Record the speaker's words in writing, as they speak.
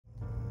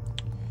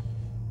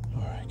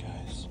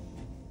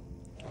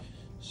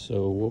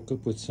So woke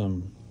up with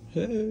some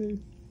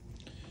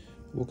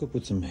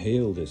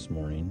hail this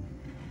morning.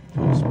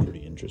 It's pretty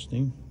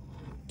interesting.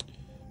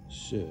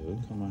 So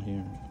come out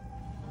here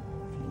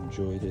and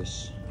enjoy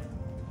this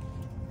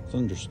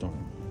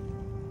thunderstorm.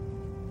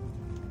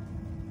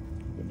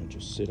 I'm gonna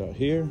just sit out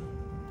here.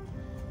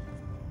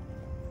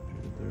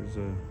 There's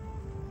a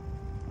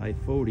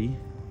I-40.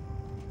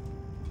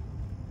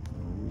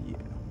 Oh yeah.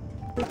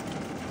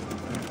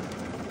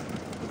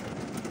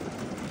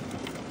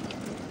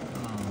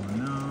 Oh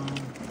no.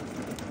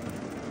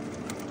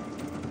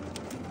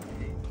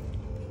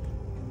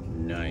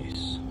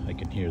 Nice. I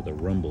can hear the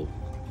rumble.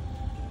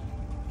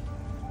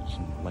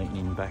 Some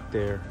lightning back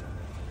there.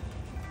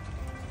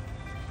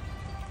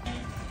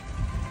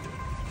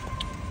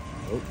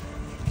 Oh,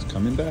 it's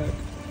coming back.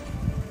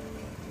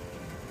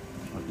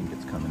 I think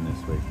it's coming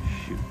this way.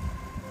 Shoot.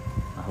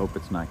 I hope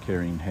it's not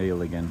carrying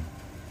hail again.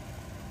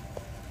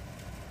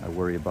 I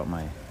worry about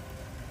my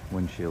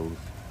windshields.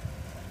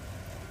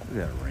 We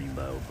got a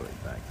rainbow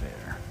right back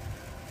there.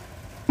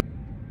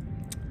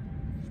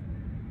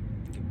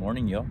 Good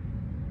morning, y'all.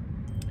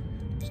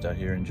 Just out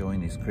here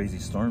enjoying these crazy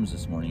storms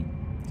this morning.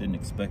 Didn't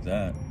expect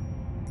that.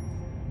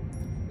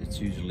 It's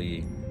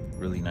usually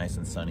really nice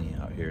and sunny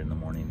out here in the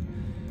morning.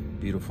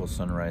 Beautiful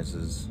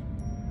sunrises.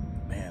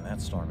 Man,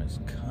 that storm is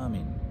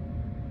coming.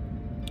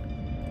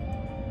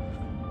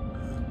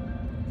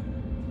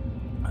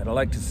 I'd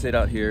like to sit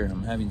out here.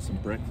 I'm having some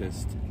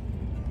breakfast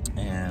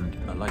and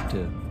I like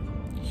to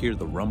hear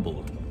the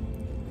rumble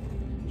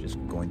just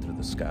going through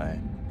the sky.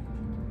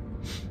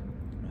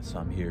 So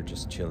I'm here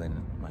just chilling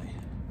in my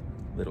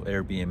little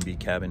Airbnb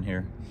cabin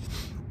here.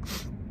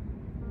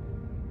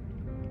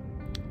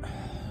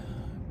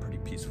 Pretty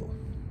peaceful.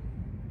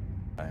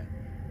 Bye.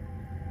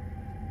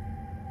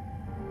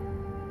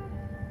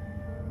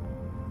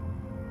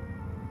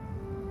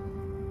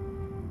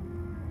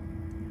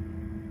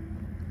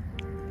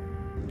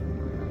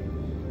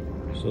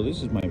 So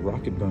this is my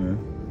rocket burner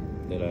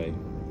that I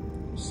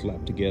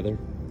slapped together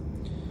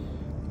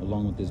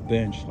along with this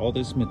bench. All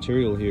this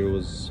material here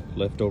was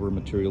leftover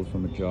material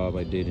from a job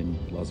I did in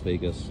Las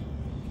Vegas,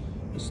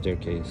 the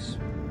staircase.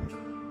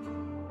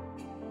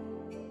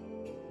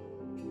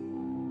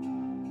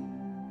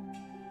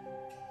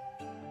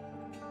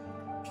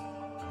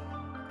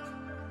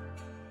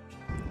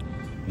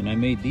 And I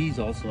made these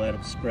also out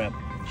of scrap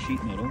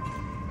sheet metal.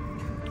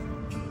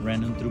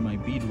 Ran them through my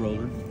bead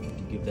roller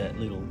to give that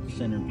little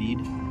center bead.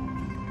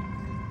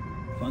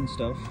 Fun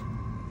stuff.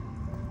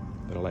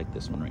 But I like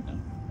this one right now.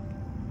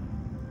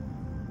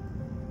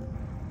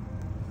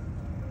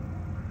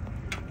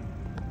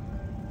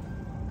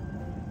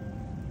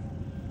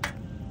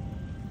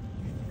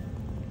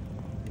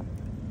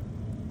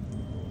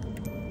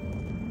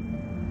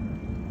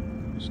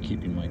 Just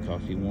keeping my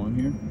coffee warm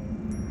here.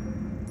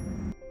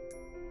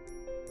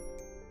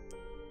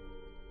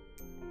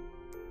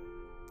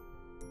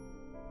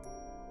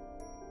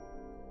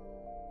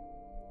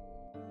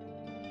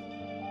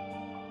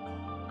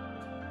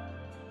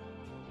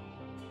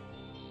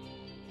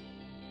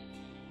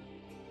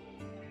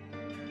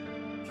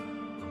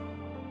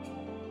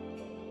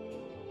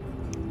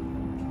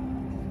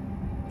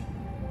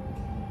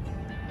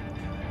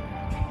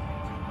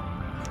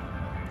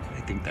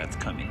 I think that's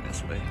coming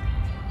this way.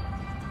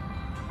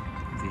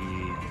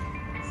 The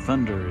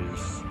thunder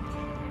is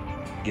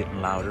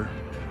getting louder,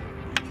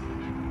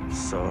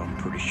 so I'm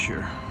pretty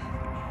sure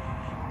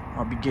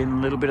I'll be getting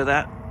a little bit of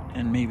that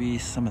and maybe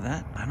some of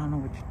that. I don't know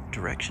which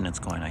direction it's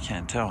going, I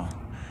can't tell.